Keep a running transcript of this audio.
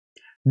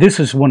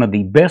This is one of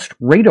the best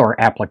radar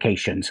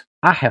applications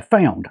I have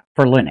found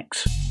for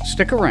Linux.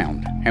 Stick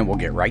around and we'll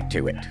get right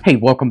to it. Hey,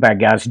 welcome back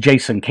guys.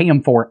 Jason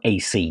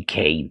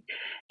KM4ACK.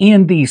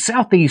 In the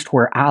southeast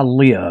where I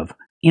live,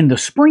 in the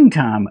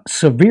springtime,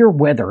 severe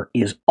weather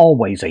is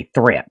always a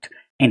threat,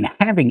 and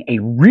having a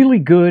really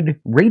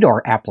good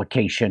radar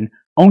application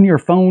on your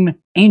phone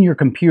and your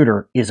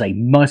computer is a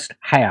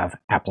must-have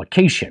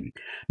application.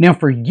 Now,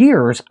 for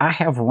years, I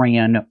have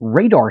ran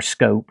Radar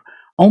Scope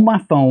on my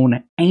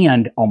phone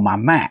and on my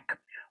Mac.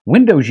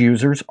 Windows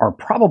users are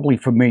probably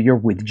familiar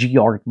with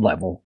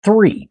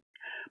GRLevel3,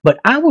 but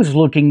I was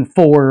looking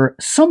for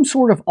some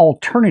sort of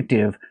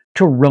alternative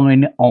to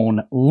run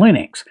on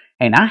Linux,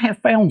 and I have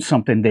found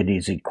something that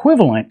is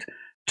equivalent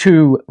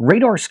to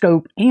Radar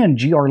Scope and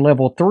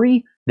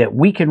GRLevel3 that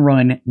we can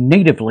run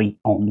natively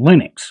on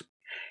Linux.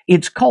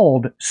 It's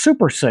called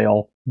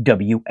SuperCell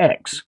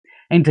Wx,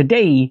 and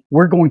today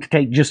we're going to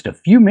take just a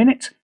few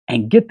minutes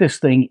and get this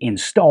thing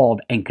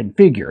installed and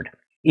configured.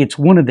 It's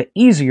one of the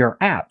easier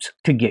apps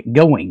to get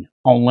going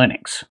on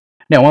Linux.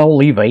 Now, I'll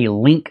leave a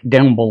link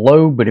down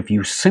below, but if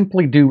you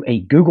simply do a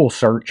Google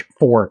search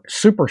for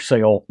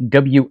SuperCell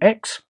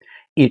Wx,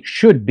 it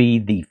should be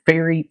the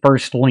very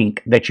first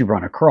link that you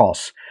run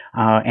across,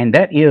 and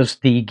that is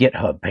the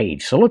GitHub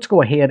page. So let's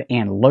go ahead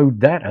and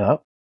load that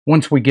up.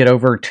 Once we get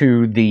over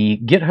to the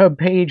GitHub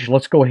page,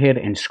 let's go ahead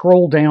and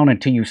scroll down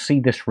until you see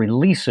this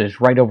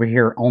releases right over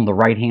here on the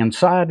right-hand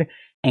side,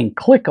 and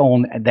click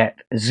on that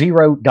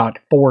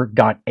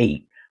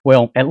 0.4.8.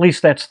 Well, at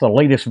least that's the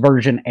latest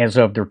version as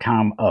of the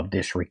time of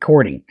this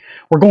recording.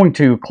 We're going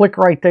to click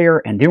right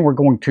there, and then we're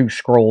going to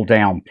scroll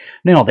down.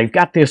 Now, they've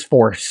got this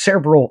for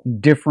several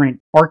different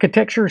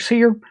architectures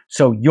here,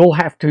 so you'll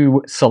have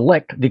to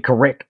select the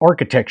correct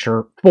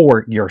architecture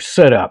for your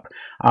setup.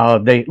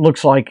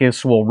 Looks like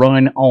this will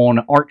run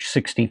on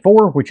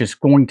Arch64, which is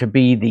going to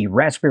be the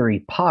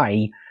Raspberry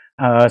Pi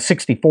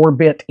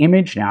 64-bit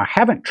image. Now, I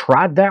haven't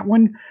tried that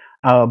one,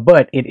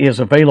 but it is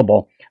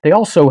available. They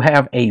also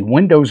have a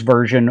Windows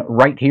version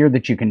right here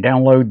that you can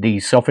download the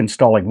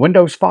self-installing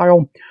Windows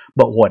file,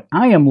 but what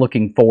I am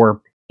looking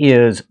for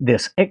is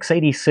this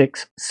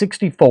x86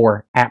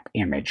 64 app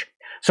image.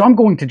 So I'm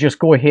going to just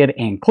go ahead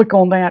and click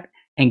on that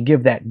and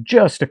give that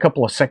just a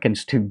couple of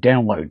seconds to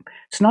download.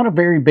 It's not a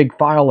very big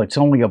file, it's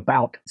only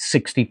about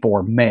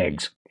 64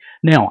 megs.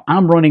 Now,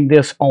 I'm running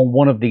this on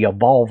one of the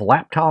Evolve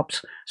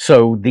laptops,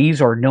 so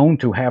these are known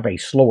to have a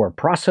slower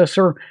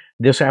processor.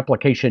 This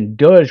application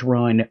does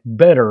run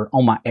better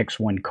on my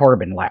X1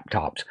 Carbon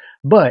laptops,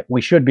 but we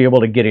should be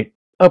able to get it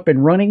up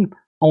and running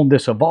on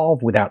this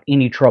Evolve without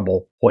any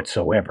trouble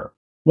whatsoever.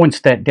 Once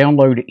that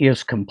download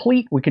is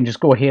complete, we can just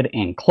go ahead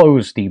and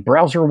close the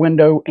browser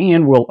window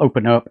and we'll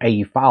open up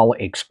a file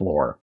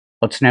explorer.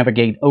 Let's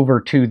navigate over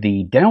to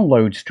the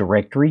downloads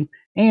directory,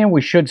 and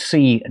we should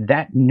see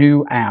that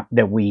new app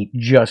that we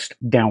just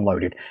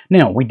downloaded.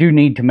 Now, we do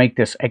need to make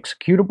this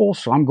executable,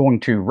 so I'm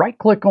going to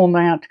right-click on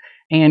that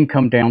and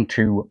come down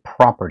to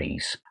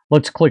Properties.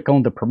 Let's click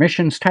on the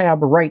Permissions tab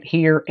right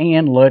here,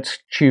 and let's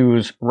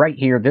choose right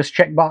here this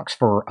checkbox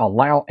for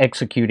Allow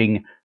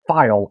Executing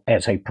File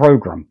as a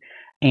Program.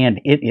 And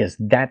it is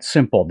that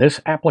simple. This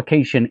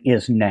application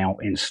is now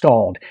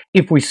installed.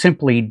 If we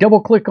simply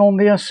double-click on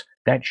this,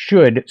 that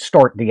should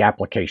start the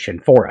application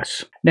for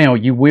us. Now,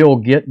 you will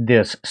get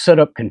this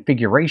setup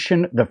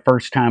configuration the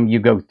first time you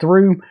go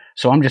through,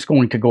 so I'm just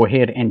going to go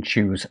ahead and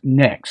choose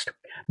Next.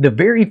 The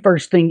very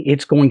first thing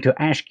it's going to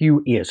ask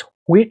you is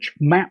which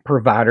map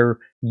provider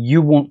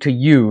you want to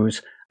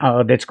use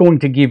that's going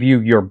to give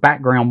you your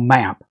background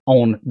map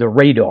on the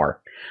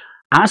radar.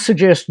 I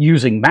suggest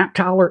using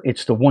MapTiler.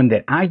 It's the one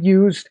that I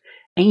used,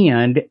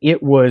 and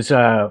it was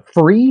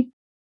free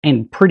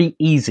and pretty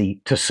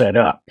easy to set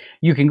up.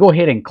 You can go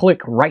ahead and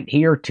click right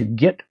here to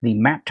get the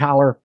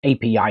MapTiler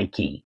API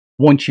key.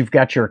 Once you've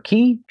got your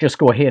key, just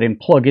go ahead and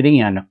plug it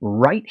in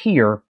right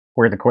here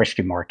where the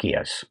question mark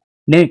is.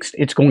 Next,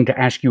 it's going to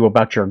ask you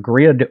about your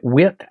grid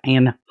width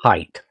and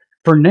height.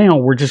 For now,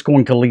 we're just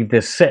going to leave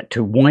this set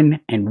to 1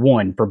 and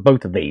 1 for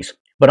both of these,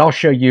 but I'll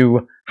show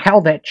you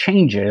how that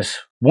changes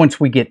once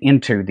we get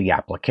into the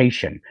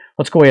application.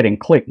 Let's go ahead and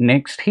click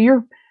Next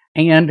here,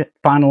 and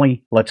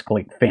finally, let's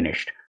click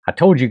Finished. I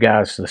told you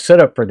guys the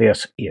setup for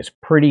this is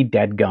pretty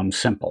dadgum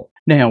simple.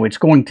 Now, it's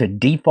going to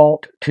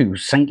default to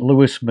St.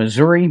 Louis,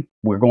 Missouri.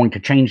 We're going to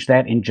change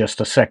that in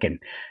just a second.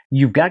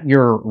 You've got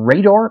your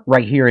radar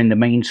right here in the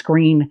main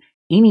screen.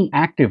 Any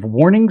active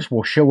warnings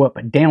will show up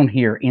down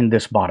here in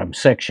this bottom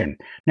section.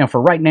 Now,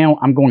 for right now,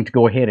 I'm going to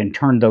go ahead and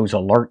turn those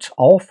alerts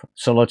off.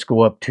 So let's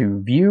go up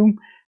to View,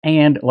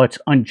 and let's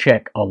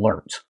uncheck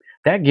Alerts.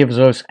 That gives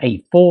us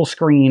a full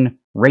screen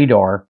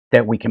radar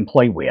that we can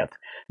play with.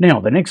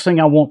 Now, the next thing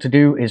I want to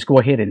do is go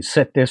ahead and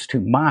set this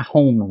to My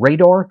Home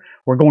Radar.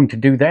 We're going to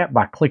do that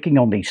by clicking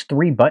on these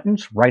 3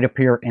 buttons right up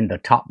here in the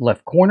top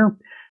left corner.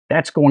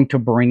 That's going to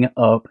bring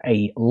up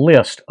a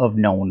list of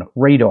known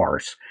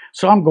radars.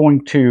 So I'm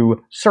going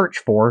to search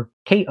for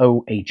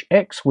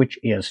KOHX, which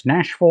is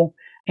Nashville,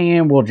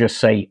 and we'll just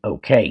say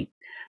OK.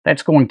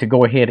 That's going to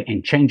go ahead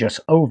and change us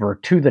over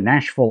to the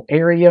Nashville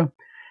area.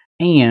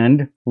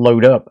 and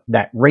load up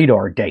that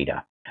radar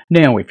data.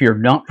 Now, if you're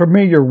not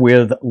familiar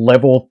with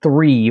level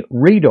 3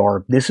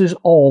 radar, this is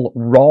all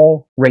raw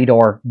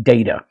radar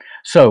data.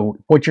 So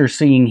what you're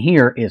seeing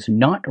here is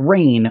not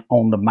rain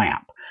on the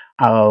map.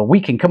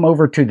 We can come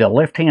over to the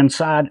left-hand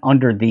side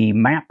under the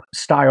map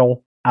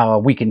style.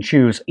 We can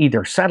choose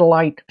either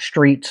satellite,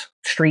 streets,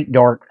 street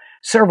dark,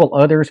 several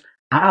others.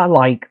 I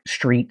like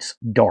streets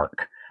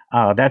dark.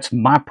 That's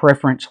my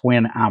preference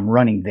when I'm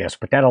running this,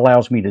 but that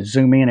allows me to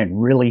zoom in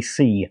and really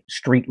see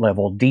street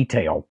level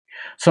detail.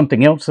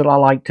 Something else that I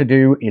like to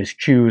do is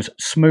choose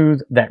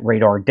smooth that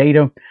radar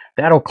data.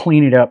 That'll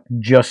clean it up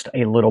just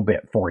a little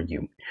bit for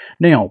you.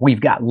 Now,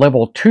 we've got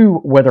level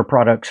 2 weather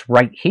products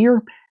right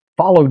here,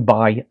 followed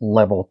by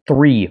level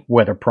 3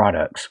 weather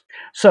products.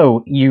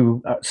 So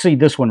you see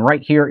this one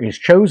right here is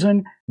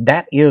chosen.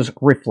 That is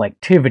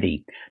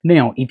reflectivity.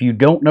 Now, if you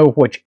don't know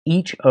what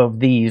each of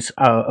these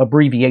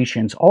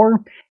abbreviations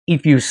are,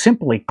 if you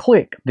simply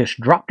click this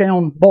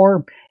drop-down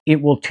bar,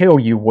 it will tell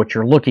you what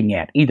you're looking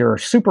at, either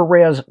super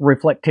res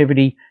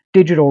reflectivity,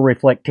 digital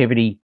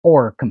reflectivity,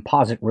 or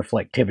composite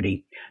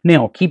reflectivity.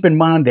 Now, keep in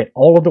mind that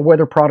all of the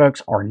weather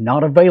products are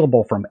not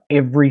available from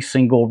every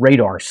single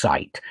radar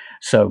site.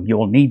 So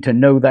you'll need to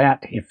know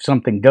that. If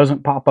something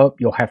doesn't pop up,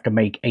 you'll have to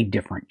make a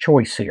different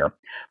choice here.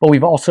 But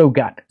we've also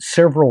got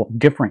several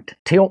different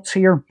tilts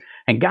here.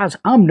 And guys,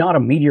 I'm not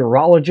a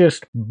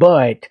meteorologist,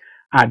 but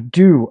I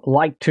do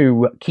like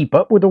to keep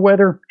up with the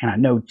weather, and I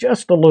know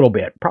just a little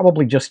bit,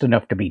 probably just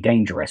enough to be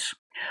dangerous.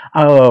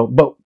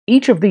 But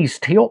each of these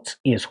tilts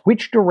is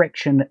which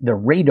direction the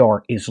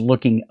radar is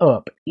looking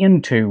up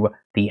into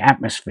the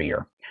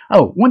atmosphere.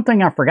 Oh, one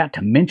thing I forgot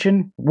to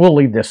mention, we'll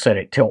leave this set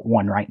at tilt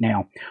 1 right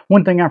now.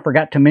 One thing I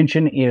forgot to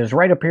mention is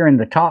right up here in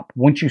the top,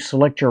 once you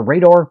select your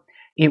radar,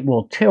 it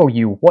will tell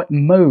you what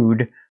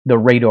mode the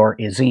radar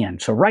is in.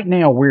 So right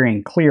now we're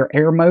in clear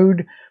air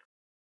mode.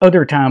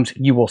 Other times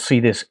you will see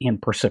this in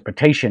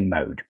precipitation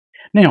mode.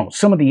 Now,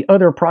 some of the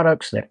other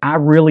products that I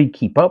really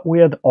keep up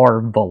with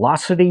are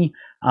velocity.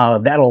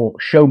 That'll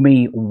show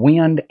me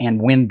wind and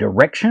wind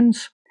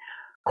directions.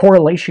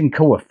 Correlation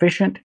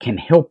coefficient can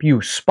help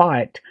you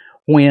spot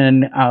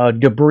when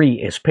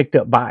debris is picked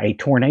up by a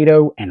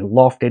tornado and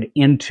lofted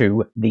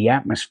into the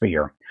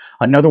atmosphere.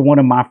 Another one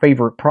of my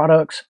favorite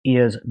products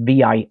is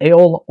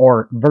VIL,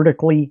 or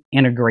vertically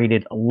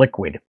integrated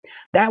liquid.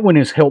 That one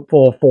is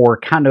helpful for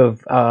kind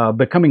of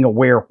becoming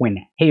aware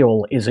when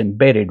hail is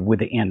embedded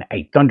within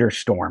a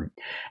thunderstorm.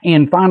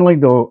 And finally,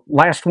 the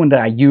last one that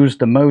I use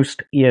the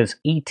most is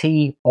ET,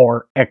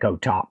 or echo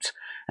tops.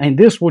 And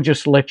this will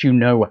just let you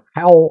know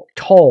how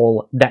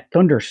tall that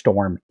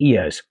thunderstorm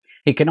is.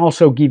 It can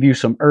also give you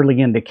some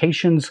early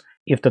indications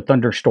if the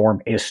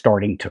thunderstorm is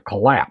starting to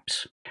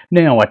collapse.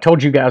 Now, I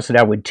told you guys that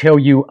I would tell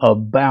you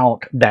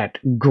about that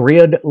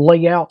grid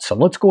layout, so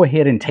let's go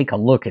ahead and take a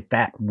look at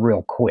that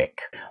real quick.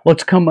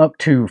 Let's come up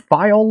to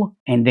File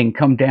and then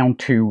come down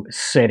to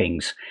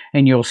Settings,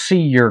 and you'll see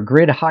your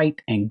grid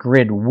height and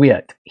grid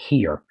width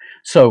here.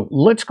 So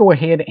let's go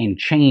ahead and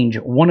change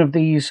one of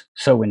these.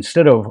 So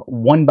instead of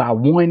 1 by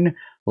 1,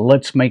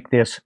 let's make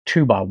this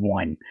 2 by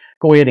 1.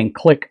 Go ahead and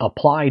click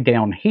Apply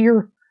down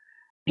here.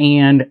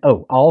 And I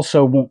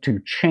also want to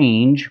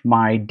change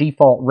my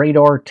default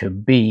radar to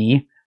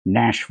be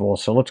Nashville.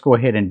 So let's go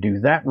ahead and do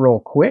that real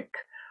quick.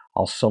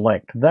 I'll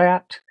select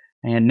that.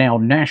 And now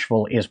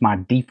Nashville is my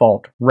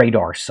default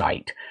radar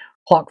site.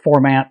 Clock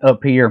format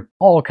up here,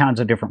 all kinds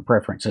of different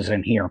preferences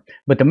in here.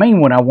 But the main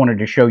one I wanted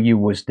to show you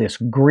was this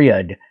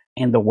grid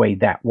and the way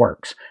that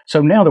works.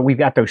 So now that we've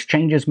got those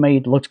changes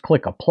made, let's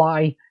click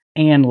Apply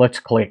and let's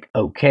click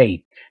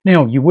OK.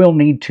 Now, you will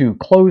need to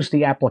close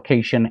the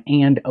application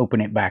and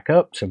open it back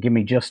up, so give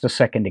me just a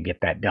second to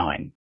get that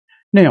done.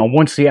 Now,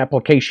 once the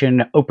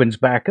application opens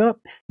back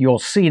up, you'll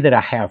see that I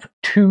have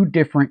 2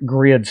 different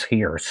grids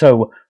here.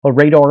 So, a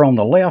radar on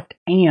the left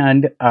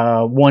and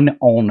one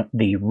on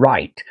the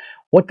right.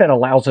 What that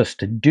allows us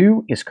to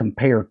do is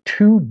compare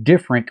 2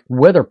 different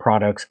weather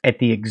products at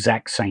the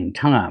exact same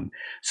time.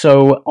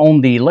 So, on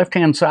the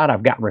left-hand side,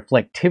 I've got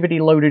reflectivity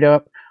loaded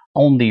up.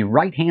 On the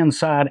right-hand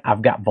side,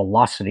 I've got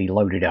velocity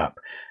loaded up.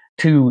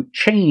 To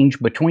change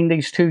between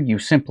these 2, you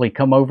simply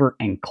come over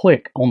and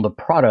click on the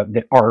product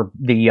that, or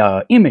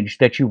the image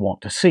that you want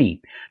to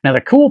see. Now,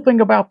 the cool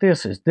thing about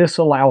this is this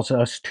allows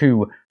us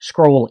to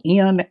scroll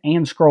in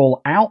and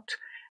scroll out,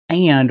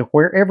 and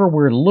wherever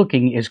we're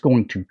looking is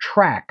going to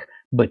track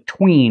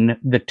between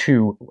the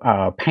 2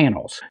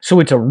 panels. So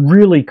it's a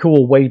really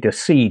cool way to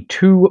see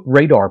 2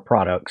 radar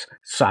products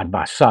side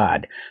by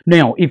side.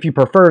 Now, if you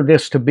prefer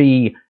this to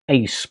be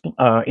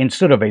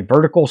instead of a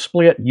vertical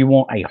split, you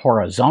want a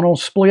horizontal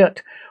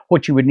split,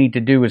 what you would need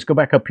to do is go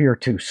back up here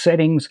to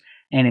Settings,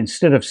 and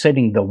instead of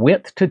setting the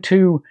width to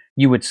 2,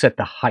 you would set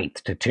the height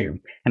to 2.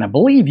 And I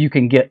believe you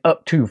can get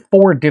up to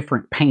 4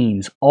 different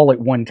panes all at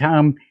one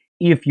time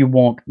if you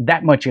want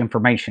that much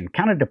information.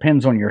 Kind of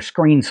depends on your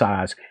screen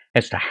size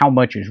as to how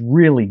much is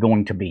really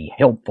going to be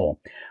helpful.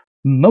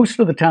 Most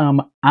of the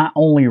time, I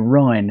only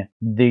run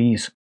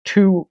these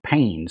 2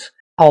 panes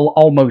I'll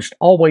almost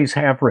always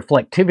have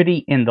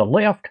reflectivity in the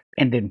left,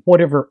 and then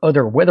whatever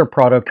other weather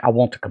product I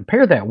want to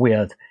compare that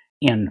with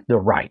in the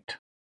right.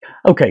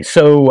 Okay,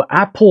 so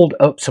I pulled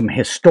up some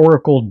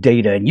historical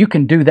data, and you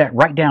can do that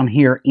right down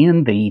here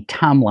in the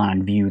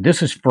timeline view.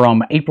 This is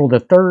from April the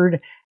 3rd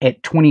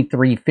at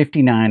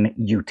 23:59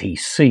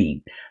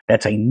 UTC.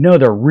 That's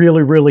another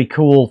really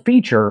cool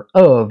feature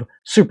of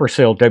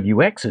SuperCell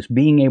Wx, is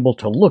being able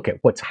to look at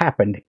what's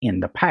happened in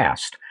the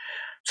past.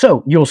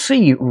 So you'll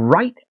see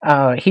right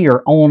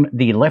here on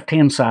the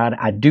left-hand side,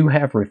 I do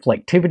have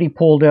reflectivity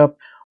pulled up.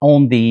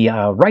 On the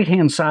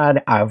right-hand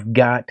side, I've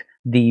got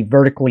the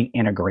vertically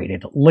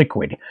integrated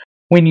liquid.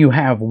 When you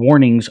have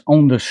warnings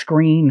on the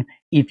screen,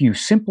 if you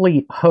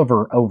simply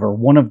hover over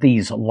one of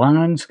these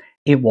lines,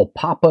 it will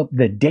pop up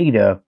the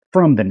data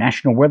from the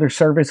National Weather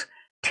Service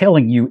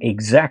telling you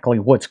exactly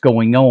what's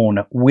going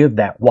on with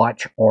that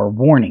watch or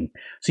warning.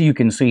 So you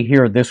can see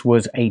here, this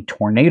was a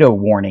tornado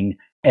warning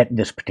at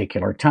this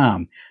particular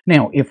time.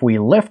 Now, if we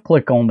left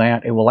click on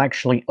that, it will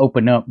actually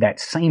open up that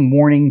same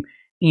warning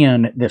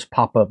in this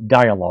pop-up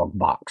dialog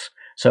box.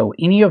 So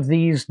any of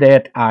these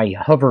that I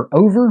hover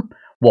over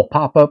will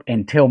pop up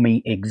and tell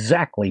me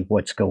exactly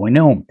what's going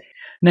on.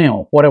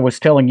 Now, what I was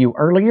telling you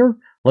earlier,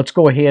 let's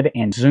go ahead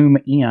and zoom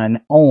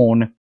in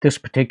on this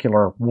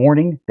particular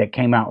warning that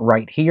came out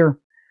right here.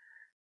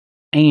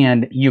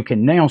 And you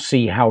can now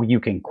see how you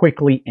can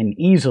quickly and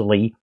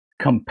easily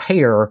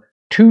compare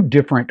two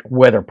different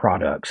weather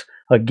products.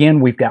 Again,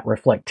 we've got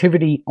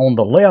reflectivity on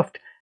the left,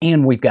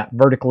 and we've got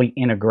vertically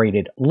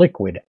integrated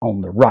liquid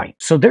on the right.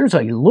 So there's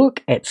a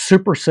look at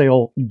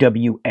SuperCell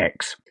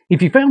Wx.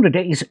 If you found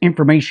today's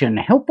information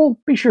helpful,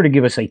 be sure to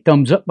give us a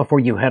thumbs up before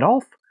you head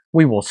off.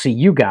 We will see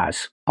you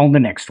guys on the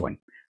next one.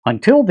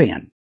 Until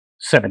then,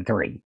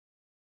 7-3.